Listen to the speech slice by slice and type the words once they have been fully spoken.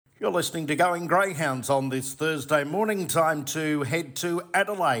You're listening to Going Greyhounds on this Thursday morning. Time to head to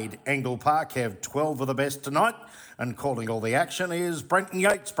Adelaide. Angle Park have 12 of the best tonight, and calling all the action is Brenton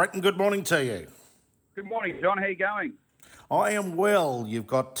Yates. Brenton, good morning to you. Good morning, John. How are you going? I am well. You've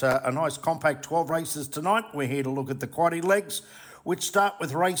got a nice compact 12 races tonight. We're here to look at the quaddie legs, which start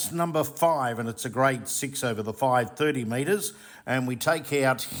with race number 5, and it's a grade 6 over the 530 metres. And we take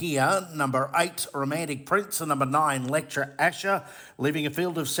out here number 8, Romantic Prince, and number 9, Lecture Asher, leaving a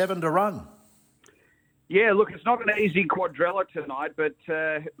field of 7 to run. Yeah, look, it's not an easy quadrella tonight, but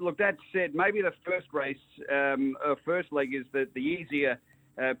look, that said, maybe the first race, first leg is the easier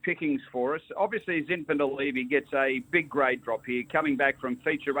pickings for us. Obviously, Zinfant Alivi gets a big grade drop here, coming back from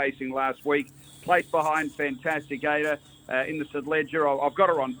feature racing last week, placed behind Fantastic Ada in the St Ledger. I've got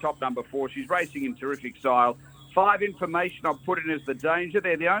her on top, number 4. She's racing in terrific style. 5 Information I've put in as the danger.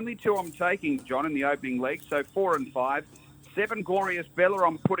 They're the only 2 I'm taking, John, in the opening leg, so 4 and 5. 7 Glorious Bella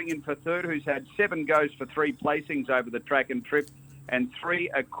I'm putting in for third, who's had 7 goes for 3 placings over the track and trip, and 3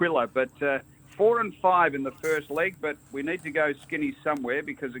 Aquila. But 4 and 5 in the first leg, but we need to go skinny somewhere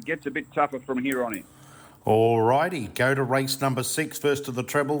because it gets a bit tougher from here on in. All righty, go to race number 6, first to the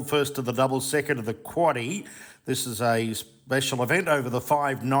treble, first to the double, second to the quaddie. This is a special event over the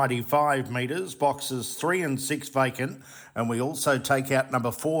 595 metres, boxes 3 and 6 vacant, and we also take out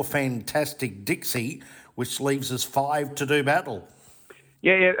number 4, Fantastic Dixie, which leaves us 5 to do battle.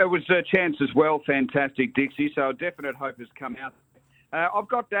 Yeah, it was a chance as well, Fantastic Dixie, so a definite hope has come out. I've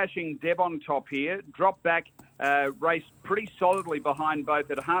got Dashing Deb on top here, drop back, raced pretty solidly behind both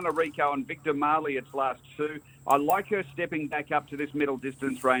at Hana Rico and Victor Marley its last 2. I like her stepping back up to this middle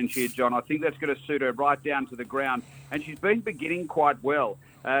distance range here, John. I think that's going to suit her right down to the ground, and she's been beginning quite well.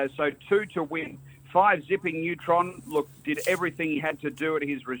 So 2 to win. 5 Zipping Neutron, look, did everything he had to do at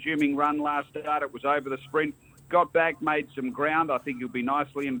his resuming run last start. It was over the sprint. Got back, made some ground. I think he'll be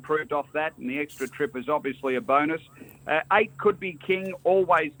nicely improved off that, and the extra trip is obviously a bonus. 8 Could Be King,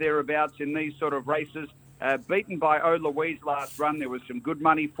 always thereabouts in these sort of races. Beaten by O Louise last run. There was some good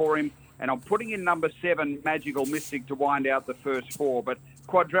money for him. And I'm putting in number 7, Magical Mystic, to wind out the first 4. But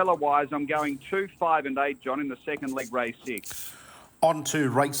quadrella-wise, I'm going 2, 5 and 8, John, in the second leg, race 6. On to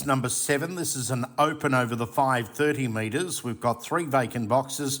race number 7. This is an open over the 530 metres. We've got 3 vacant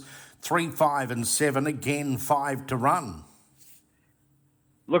boxes, 3, 5 and 7, again 5 to run.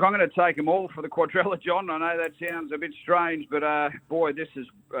 Look, I'm going to take them all for the quadrella, John. I know that sounds a bit strange, but boy, this is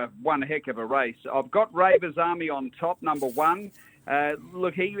one heck of a race. I've got Raver's Army on top, number 1.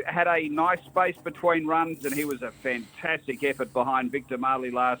 Look, he had a nice space between runs, and he was a fantastic effort behind Victor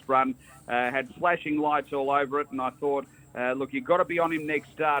Marley last run. Had flashing lights all over it, and I thought, look, you've got to be on him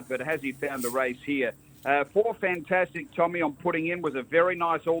next start, but has he found the race here? 4 Fantastic Tommy I'm putting in was a very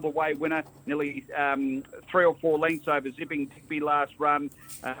nice all-the-way winner, nearly 3 or 4 lengths over Zipping Digby last run.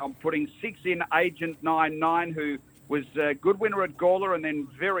 I'm putting 6 in Agent 99, who was a good winner at Gawler and then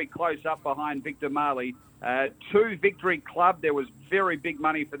very close up behind Victor Marley. 2 Victory Club, there was very big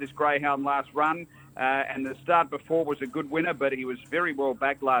money for this greyhound last run, and the start before was a good winner, but he was very well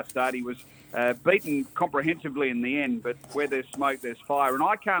back last start. He was beaten comprehensively in the end, but where there's smoke, there's fire. And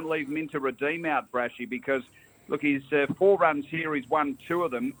I can't leave Minter Redeem out, Brashy, because, look, his 4 runs here, he's won 2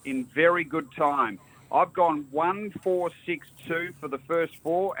 of them in very good time. I've gone 1, 4, 6, 2 for the first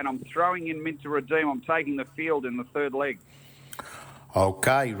 4, and I'm throwing in Minter Redeem. I'm taking the field in the third leg.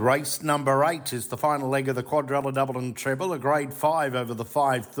 Okay, race number 8 is the final leg of the quadrella double and treble, a grade 5 over the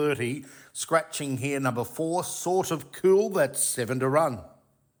 530. Scratching here, number 4, Sort of Cool, that's 7 to run.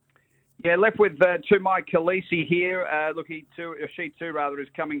 Yeah, left with 2 Mike Khaleesi here. Look, she too is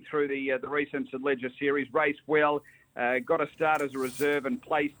coming through the recent St Ledger Series. Raced well, got a start as a reserve and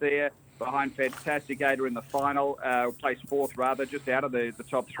placed there behind Fantastic Ada in the final. Placed 4th rather, just out of the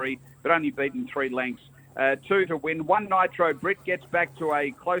top 3, but only beaten 3 lengths. 2 to win. 1 Nitro Brit gets back to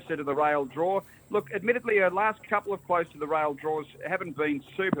a closer to the rail draw. Look, admittedly, her last couple of close to the rail draws haven't been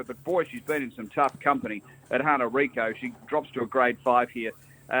super, but boy, she's been in some tough company at Hana Rico. She drops to a grade 5 here.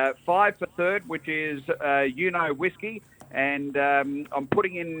 5 for third, which is Whiskey, and I'm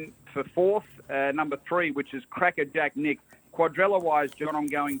putting in for 4th, number 3, which is Cracker Jack Nick. Quadrella-wise, John, I'm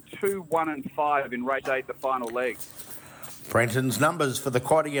going 2, 1 and 5 in race 8, the final leg. Brenton's numbers for the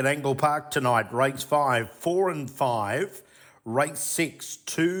quaddie at Angle Park tonight. Race 5, 4 and 5. Race 6,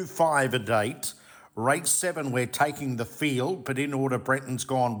 2, 5 and 8. Race 7, we're taking the field, but in order, Brenton's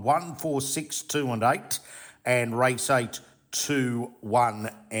gone 1, 4, 6, 2 and 8. And race 8, 2, 1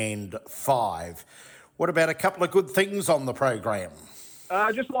 and 5. What about a couple of good things on the program?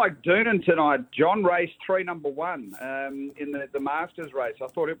 Just like Doonan tonight, John, race 3, number 1 in the Masters race. I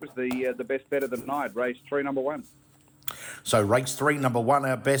thought it was the best bet of the night, race 3, number 1. So race 3, number 1,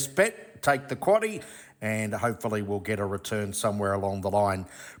 our best bet. Take the quaddie, and hopefully we'll get a return somewhere along the line.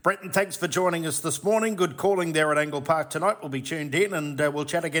 Brenton, thanks for joining us this morning. Good calling there at Angle Park tonight. We'll be tuned in, and we'll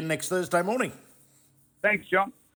chat again next Thursday morning. Thanks, John.